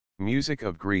Music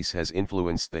of Greece has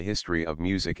influenced the history of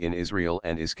music in Israel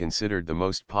and is considered the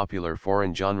most popular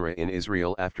foreign genre in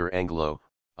Israel after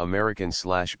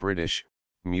Anglo-American/British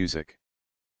music.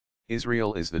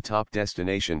 Israel is the top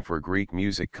destination for Greek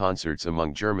music concerts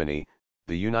among Germany,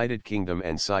 the United Kingdom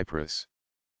and Cyprus.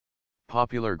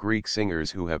 Popular Greek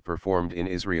singers who have performed in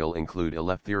Israel include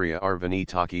Eleftheria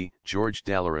Arvanitaki, George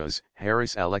Dalaras,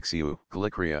 Haris Alexiou,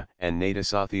 Glikria, and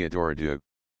Nadasa Theodorodou.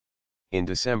 In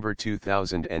December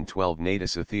 2012,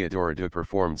 Nadasa Theodorodou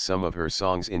performed some of her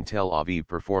songs in Tel Aviv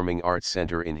Performing Arts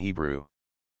Center in Hebrew.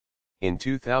 In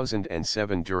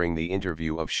 2007, during the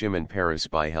interview of Shimon Peres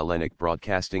by Hellenic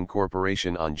Broadcasting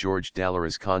Corporation on George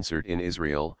Dalaras' concert in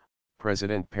Israel,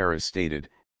 President Peres stated,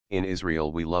 "In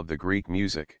Israel we love the Greek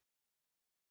music.